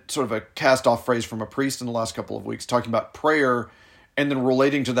was sort of a cast-off phrase from a priest in the last couple of weeks talking about prayer, and then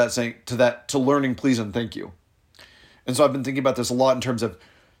relating to that, saying to learning please and thank you. And so I've been thinking about this a lot in terms of,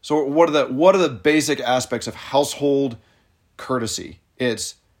 so what are the basic aspects of household courtesy?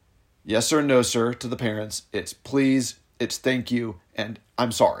 It's yes sir, no sir to the parents. It's please, it's thank you, and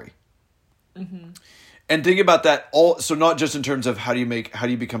I'm sorry. And think about that so not just in terms of how do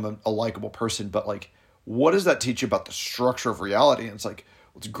you become a likable person, but like, what does that teach you about the structure of reality? And it's like,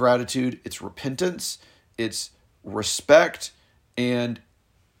 it's gratitude, it's repentance, it's respect, and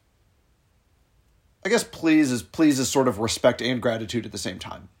I guess please is sort of respect and gratitude at the same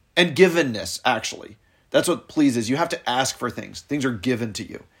time. And givenness, actually. That's what please is. You have to ask for things. Things are given to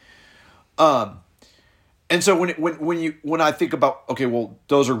you. And so when I think about, okay, well,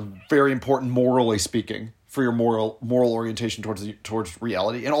 those are very important morally speaking for your moral orientation towards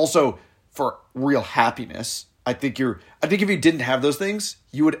reality, and also for real happiness. I think if you didn't have those things,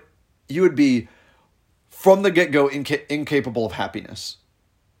 you would be from the get-go incapable of happiness.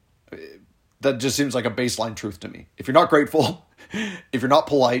 That just seems like a baseline truth to me. If you're not grateful, if you're not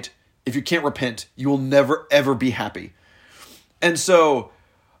polite, if you can't repent, you will never, ever be happy. And so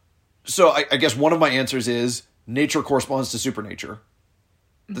I guess one of my answers is nature corresponds to supernature.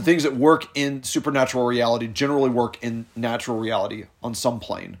 The things that work in supernatural reality generally work in natural reality on some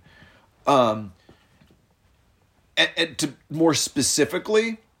plane. And to more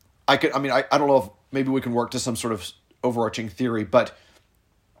specifically, I don't know if maybe we can work to some sort of overarching theory, but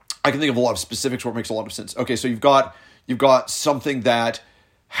I can think of a lot of specifics where it makes a lot of sense. Okay, so you've got something that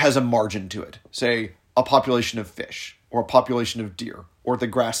has a margin to it. Say a population of fish or a population of deer or the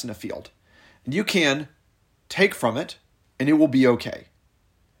grass in a field. And you can take from it and it will be okay.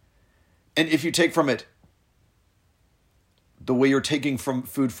 And if you take from it the way you're taking from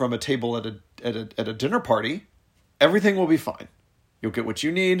food from a table at a dinner party, everything will be fine. You'll get what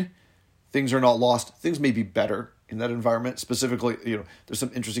you need. Things are not lost. Things may be better in that environment. Specifically, there's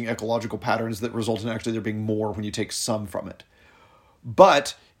some interesting ecological patterns that result in actually there being more when you take some from it.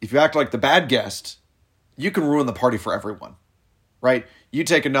 But if you act like the bad guest, you can ruin the party for everyone, right? You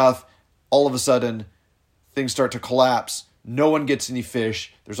take enough, all of a sudden, things start to collapse. No one gets any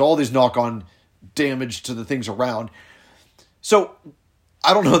fish. There's all these knock-on damage to the things around. So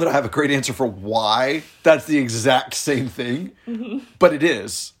I don't know that I have a great answer for why that's the exact same thing, but it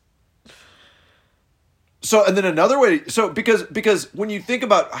is. So, and then another way, because when you think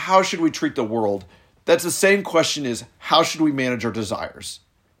about how should we treat the world, that's the same question is how should we manage our desires?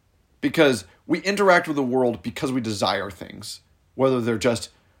 Because we interact with the world because we desire things, whether they're just,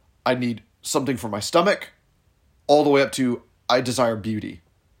 I need something for my stomach, all the way up to, I desire beauty,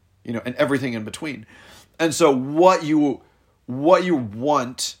 and everything in between. And so what you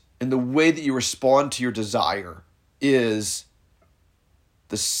want and the way that you respond to your desire is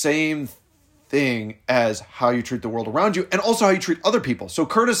the same thing as how you treat the world around you and also how you treat other people. So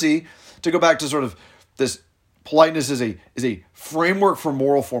courtesy, to go back to sort of this politeness is a framework for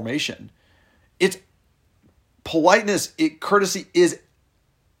moral formation. It's politeness, courtesy is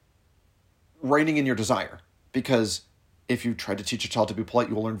reining in your desire, because if you try to teach a child to be polite,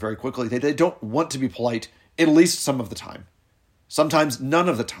 you will learn very quickly that they don't want to be polite, at least some of the time. Sometimes none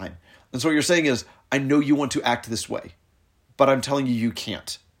of the time. And so what you're saying is, I know you want to act this way, but I'm telling you, you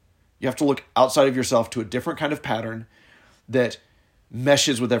can't. You have to look outside of yourself to a different kind of pattern that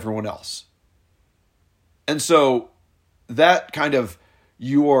meshes with everyone else. And so that kind of,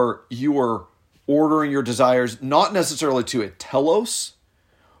 you are ordering your desires, not necessarily to a telos,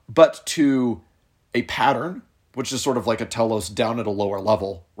 but to a pattern, which is sort of like a telos down at a lower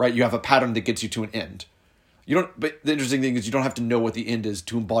level, right? You have a pattern that gets you to an end. But the interesting thing is you don't have to know what the end is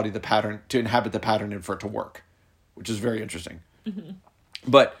to embody the pattern, to inhabit the pattern and for it to work, which is very interesting. Mm-hmm.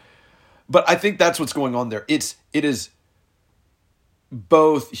 But I think that's what's going on there. It is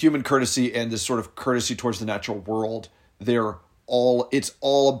both human courtesy and this sort of courtesy towards the natural world. It's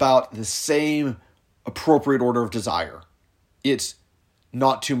all about the same appropriate order of desire. It's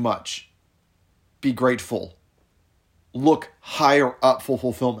not too much. Be grateful. Look higher up for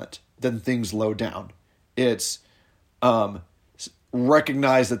fulfillment than things low down. It's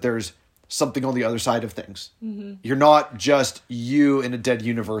recognize that there's something on the other side of things. Mm-hmm. You're not just you in a dead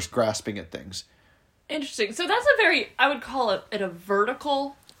universe grasping at things. Interesting. So that's I would call it a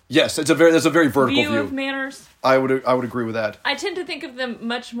vertical. Yes, that's a very vertical view of manners. I would agree with that. I tend to think of them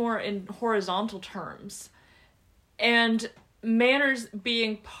much more in horizontal terms, and manners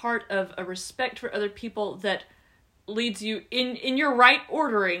being part of a respect for other people that leads you in your right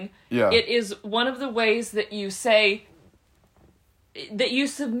ordering. Yeah. It is one of the ways that you say that you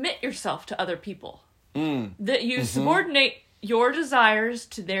submit yourself to other people. That you subordinate your desires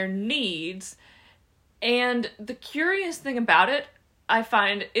to their needs. And the curious thing about it, I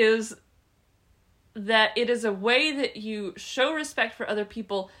find, is that it is a way that you show respect for other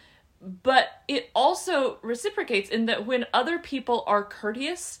people, but it also reciprocates in that when other people are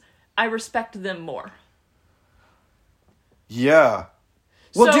courteous, I respect them more. Yeah.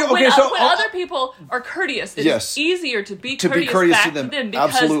 Well, so when other people are courteous, it's easier to be courteous back to them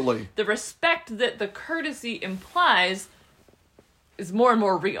because absolutely. The respect that the courtesy implies is more and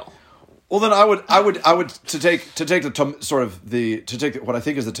more real. Well, then I would to take what I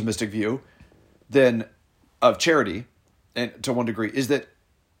think is the Thomistic view, then of charity, and to one degree is that,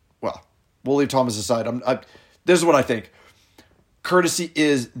 well, we'll leave Thomas aside. This is what I think. Courtesy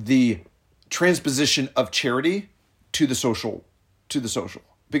is the transposition of charity to the social.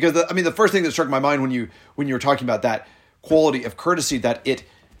 Because the first thing that struck my mind when you were talking about that quality of courtesy, that it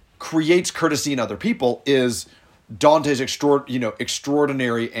creates courtesy in other people, is Dante's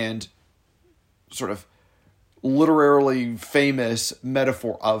extraordinary and sort of literally famous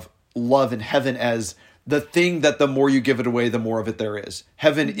metaphor of love in heaven as the thing that the more you give it away, the more of it there is.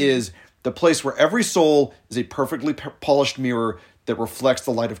 Heaven is the place where every soul is a perfectly polished mirror that reflects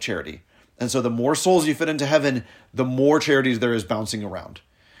the light of charity. And so the more souls you fit into heaven, the more charities there is bouncing around.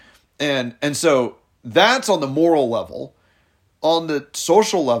 And so that's on the moral level. On the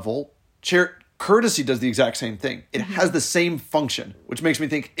social level, courtesy does the exact same thing. It has the same function, which makes me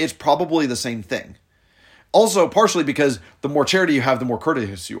think it's probably the same thing. Also, partially because the more charity you have, the more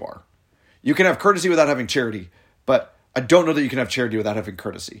courteous you are. You can have courtesy without having charity, but I don't know that you can have charity without having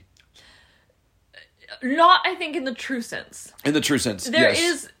courtesy. Not, I think, in the true sense. In the true sense, There yes.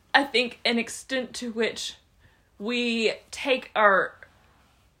 is, I think, an extent to which we take our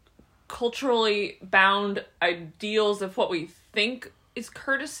culturally bound ideals of what we think is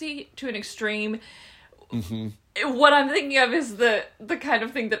courtesy to an extreme. Mm-hmm. What I'm thinking of is the kind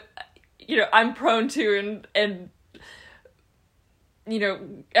of thing that, you know, I'm prone to and you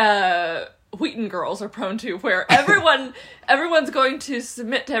know, Wheaton girls are prone to, where everyone's going to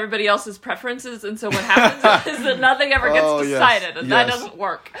submit to everybody else's preferences, and so what happens is that nothing ever gets decided, and that doesn't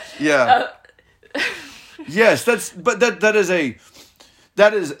work. Yeah. Yes, that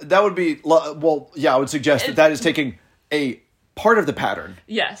would be, well, yeah, I would suggest that is taking a part of the pattern.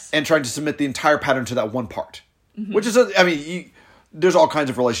 Yes. And trying to submit the entire pattern to that one part. Mm-hmm. Which is, I mean, there's all kinds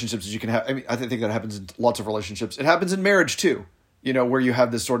of relationships that you can have. I mean, I think that happens in lots of relationships. It happens in marriage too. You know, where you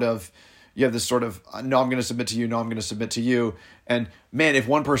have this sort of, no, I'm going to submit to you. No, I'm going to submit to you. And man, if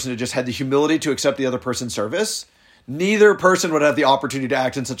one person had just had the humility to accept the other person's service, neither person would have the opportunity to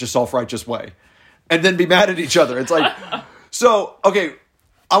act in such a self-righteous way and then be mad at each other. It's like, so, okay,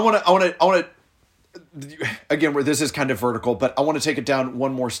 I want to, again, where this is kind of vertical, but I want to take it down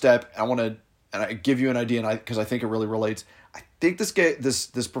one more step. And I give you an idea, because I think it really relates. I think this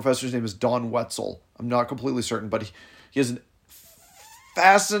professor's name is Don Wetzel. I'm not completely certain, but he has an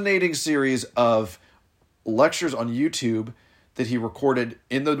fascinating series of lectures on YouTube that he recorded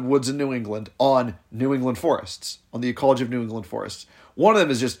in the woods in New England on New England forests, on the ecology of New England forests. One of them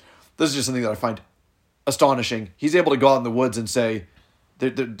is this is just something that I find astonishing. He's able to go out in the woods and say,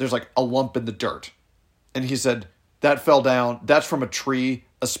 there's like a lump in the dirt. And he said, that fell down. That's from a tree,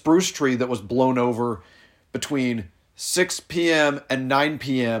 a spruce tree that was blown over between 6 p.m. and 9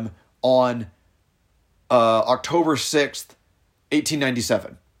 p.m. on October 6th,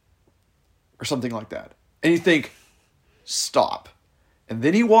 1897. Or something like that. And you think, stop. And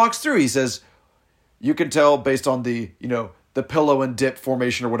then he walks through. He says, you can tell based on the pillow and dip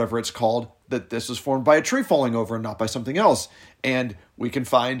formation or whatever it's called, that this was formed by a tree falling over and not by something else. And we can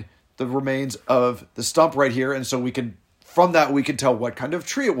find the remains of the stump right here. And so from that, we can tell what kind of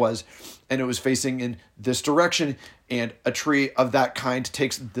tree it was. And it was facing in this direction. And a tree of that kind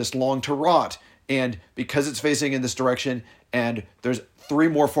takes this long to rot. And because it's facing in this direction, and there's 3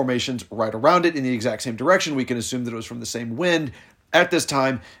 more formations right around it in the exact same direction, we can assume that it was from the same wind at this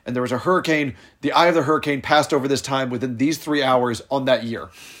time, and there was a hurricane. The eye of the hurricane passed over this time within these 3 hours on that year.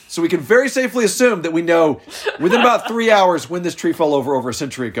 So we can very safely assume that we know within about 3 hours when this tree fell over a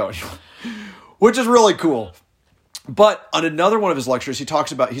century ago, which is really cool. But on another one of his lectures, he's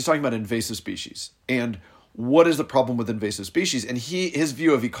talking about invasive species and what is the problem with invasive species. And his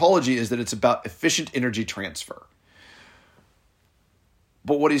view of ecology is that it's about efficient energy transfer.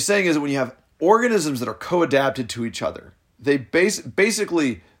 But what he's saying is that when you have organisms that are co-adapted to each other, they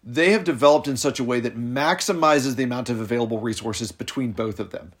basically have developed in such a way that maximizes the amount of available resources between both of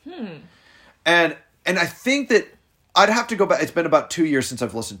them. And I think that I'd have to go back. It's been about 2 years since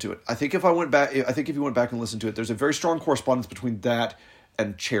I've listened to it. I think if you went back and listened to it, there's a very strong correspondence between that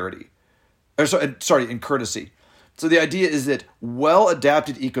and charity. And courtesy. So the idea is that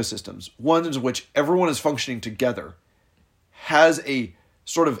well-adapted ecosystems, ones in which everyone is functioning together, has a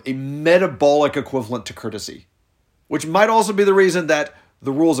sort of a metabolic equivalent to courtesy, which might also be the reason that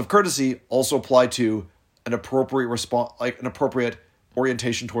the rules of courtesy also apply to an appropriate response, like an appropriate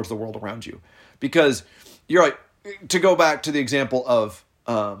orientation towards the world around you. Because you're like, to go back to the example of,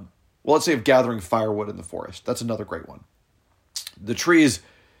 let's say of gathering firewood in the forest. That's another great one. The trees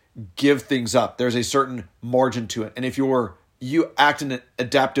give things up. There's a certain margin to it. And if you act in an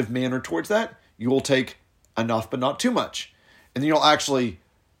adaptive manner towards that, you will take enough, but not too much. And then you'll actually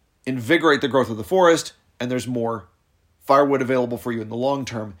invigorate the growth of the forest, and there's more firewood available for you in the long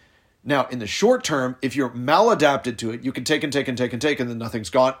term. Now, in the short term, if you're maladapted to it, you can take, and then nothing's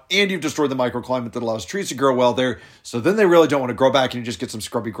gone, and you've destroyed the microclimate that allows trees to grow well there, so then they really don't want to grow back, and you just get some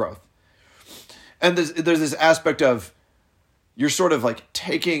scrubby growth. And there's this aspect of, you're sort of like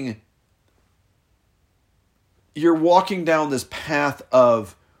you're walking down this path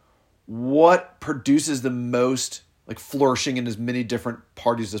of what produces the most like flourishing in as many different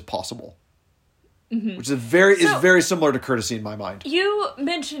parties as possible. Mm-hmm. Which is very similar to courtesy in my mind. You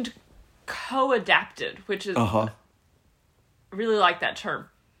mentioned co-adapted, which is I really like that term.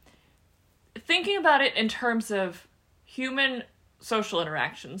 Thinking about it in terms of human social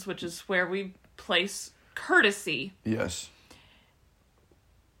interactions, which is where we place courtesy. Yes.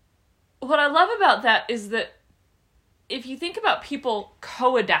 What I love about that is that if you think about people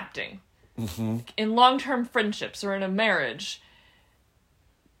co-adapting in long-term friendships or in a marriage,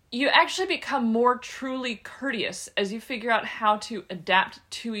 you actually become more truly courteous as you figure out how to adapt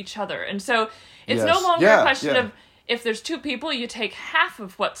to each other. And so it's no longer a question of if there's two people, you take half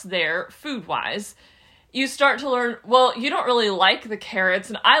of what's there food-wise. You start to learn, well, you don't really like the carrots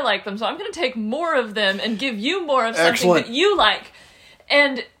and I like them, so I'm going to take more of them and give you more of something that you like.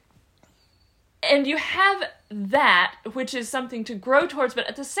 And you have that, which is something to grow towards, but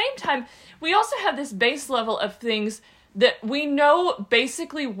at the same time, we also have this base level of things that we know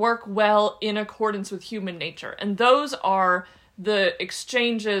basically work well in accordance with human nature. And those are the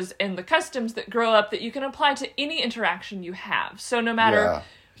exchanges and the customs that grow up that you can apply to any interaction you have. So no matter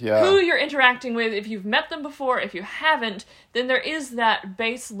who you're interacting with, if you've met them before, if you haven't, then there is that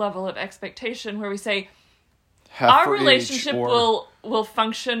base level of expectation where we say, our relationship will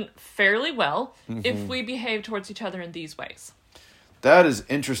function fairly well if we behave towards each other in these ways. That is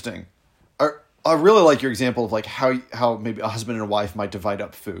interesting. I really like your example of like how maybe a husband and a wife might divide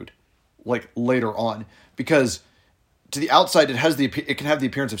up food, like later on, because to the outside it can have the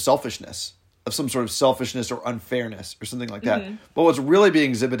appearance of selfishness, of some sort of selfishness or unfairness or something like that. But what's really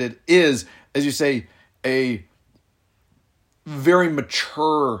being exhibited is, as you say, a very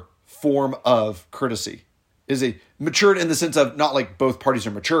mature form of courtesy. Is a matured in the sense of not like both parties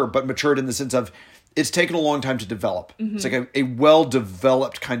are mature, but matured in the sense of it's taken a long time to develop. It's like a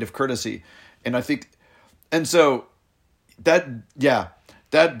well-developed kind of courtesy. And I think, and so that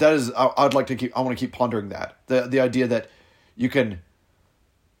is, I want to keep pondering that. The idea that you can,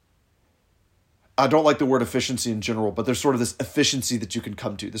 I don't like the word efficiency in general, but there's sort of this efficiency that you can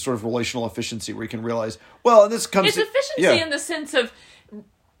come to, this sort of relational efficiency where you can realize, well, and this comes It's efficiency in the sense of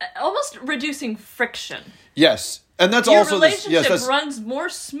almost reducing friction. Yes. And that's Your also relationship runs more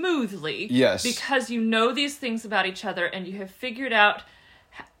smoothly because you know these things about each other and you have figured out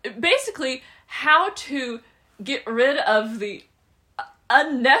basically how to get rid of the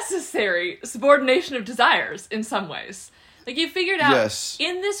unnecessary subordination of desires in some ways. Like you figured out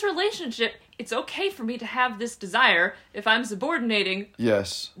in this relationship, it's okay for me to have this desire if I'm subordinating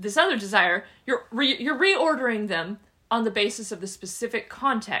this other desire. You're reordering them on the basis of the specific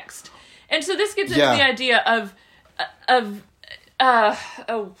context. And so this gets into the idea of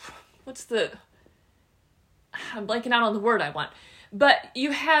what's the... I'm blanking out on the word I want. But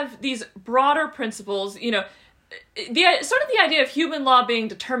you have these broader principles, you know, the idea of human law being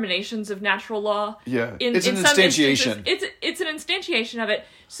determinations of natural law. Yeah, it's an instantiation. It's an instantiation of it.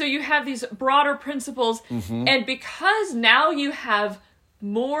 So you have these broader principles, and because now you have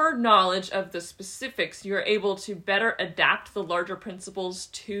more knowledge of the specifics, you're able to better adapt the larger principles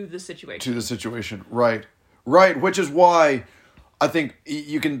to the situation. Right. Which is why I think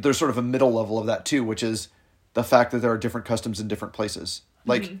there's sort of a middle level of that too, which is the fact that there are different customs in different places.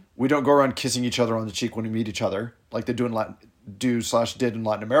 Like, we don't go around kissing each other on the cheek when we meet each other, like they did in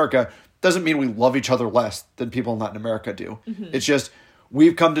Latin America. Doesn't mean we love each other less than people in Latin America do. It's just,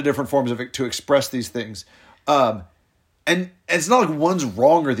 we've come to different forms of it to express these things. And it's not like one's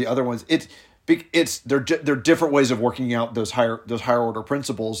wrong or the other one's. They're different ways of working out those higher order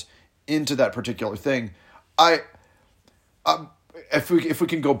principles into that particular thing. If we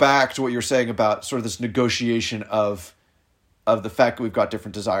can go back to what you're saying about sort of this negotiation of the fact that we've got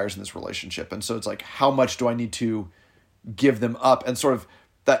different desires in this relationship, and so it's like, how much do I need to give them up? And sort of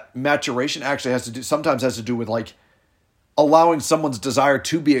that maturation actually sometimes has to do with like allowing someone's desire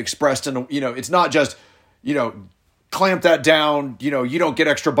to be expressed, and it's not just clamp that down, you don't get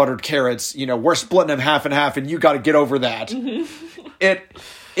extra buttered carrots, we're splitting them half and half and you got to get over that.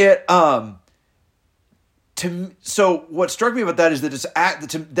 So what struck me about that is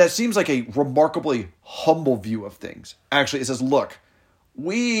that that seems like a remarkably humble view of things. Actually, it says, look,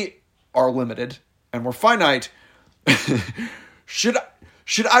 we are limited and we're finite. Should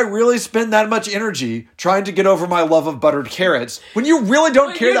I really spend that much energy trying to get over my love of buttered carrots when you really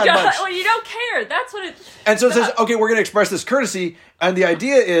don't care that much? Well, you don't care. That's what it... And so it says, okay, we're going to express this courtesy. And the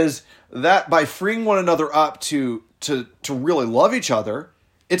idea is that by freeing one another up to really love each other,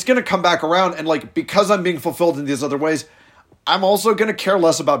 it's going to come back around. And like, because I'm being fulfilled in these other ways, I'm also going to care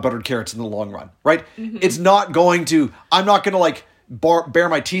less about buttered carrots in the long run, right? I'm not going to like bare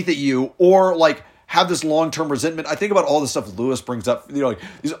my teeth at you or like have this long-term resentment. I think about all the stuff Lewis brings up, you know, like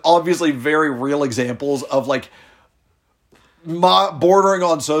these obviously very real examples of like bordering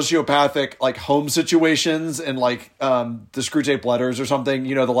on sociopathic like home situations and like the Screwtape Letters or something,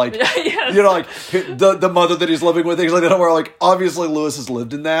 you know, the like yes. you know, like the mother that he's living with, things like that, where like obviously Lewis has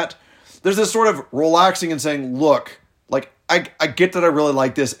lived in that. There's this sort of relaxing and saying, look, like I get that I really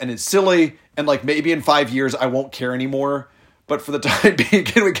like this and it's silly and like maybe in 5 years I won't care anymore, but for the time being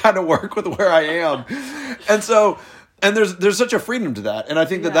can we kind of work with where I am? And so there's such a freedom to that, and I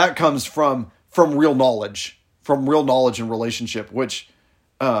think that comes from real knowledge. From real knowledge and relationship, which,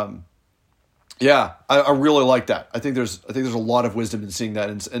 I really like that. I think there's a lot of wisdom in seeing that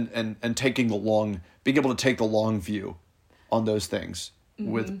and taking being able to take the long view on those things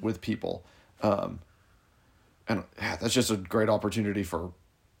with people, and that's just a great opportunity for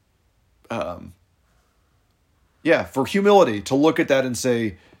humility to look at that and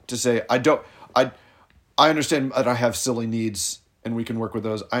say I understand that I have silly needs. And we can work with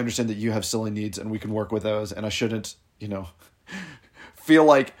those. I understand that you have silly needs and we can work with those. And I shouldn't, you know, feel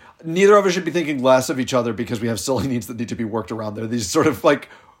like neither of us should be thinking less of each other because we have silly needs that need to be worked around. There are these sort of like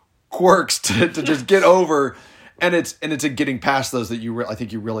quirks to just get over. And it's a getting past those that I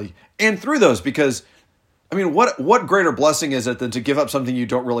think you really, and through those, because I mean, what greater blessing is it than to give up something you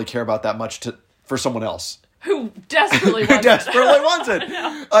don't really care about that much for someone else? Who desperately wants it.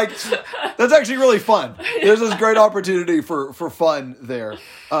 Like, that's actually really fun. There's this great opportunity for fun there.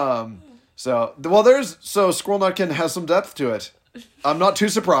 Squirrel Nutkin has some depth to it. I'm not too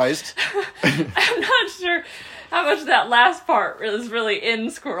surprised. I'm not sure how much that last part is really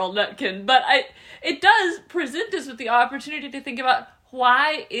in Squirrel Nutkin, but it does present us with the opportunity to think about,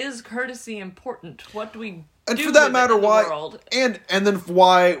 why is courtesy important? What do we and for that matter, why world? And then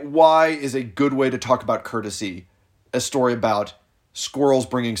why is a good way to talk about courtesy a story about squirrels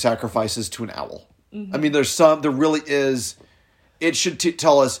bringing sacrifices to an owl? Mm-hmm. I mean, there really is. It should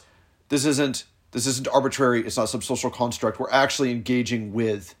tell us this isn't arbitrary. It's not some social construct. We're actually engaging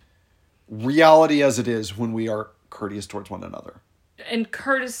with reality as it is when we are courteous towards one another. And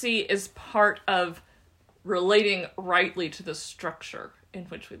courtesy is part of relating rightly to the structure in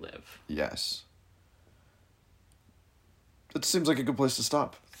which we live. Yes. It seems like a good place to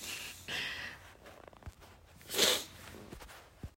stop.